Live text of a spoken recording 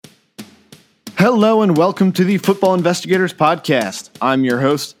Hello and welcome to the Football Investigators Podcast. I'm your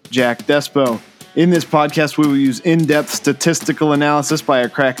host, Jack Despo. In this podcast, we will use in-depth statistical analysis by our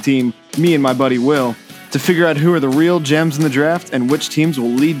crack team, me and my buddy Will, to figure out who are the real gems in the draft and which teams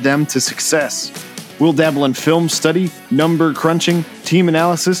will lead them to success. We'll dabble in film study, number crunching, team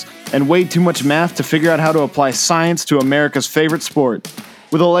analysis, and way too much math to figure out how to apply science to America's favorite sport.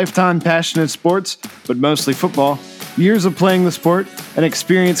 With a lifetime passion in sports, but mostly football, years of playing the sport, and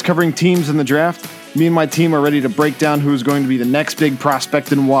experience covering teams in the draft, me and my team are ready to break down who is going to be the next big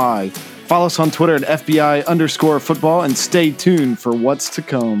prospect and why. Follow us on Twitter at FBI_football and stay tuned for what's to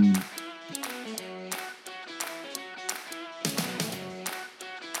come.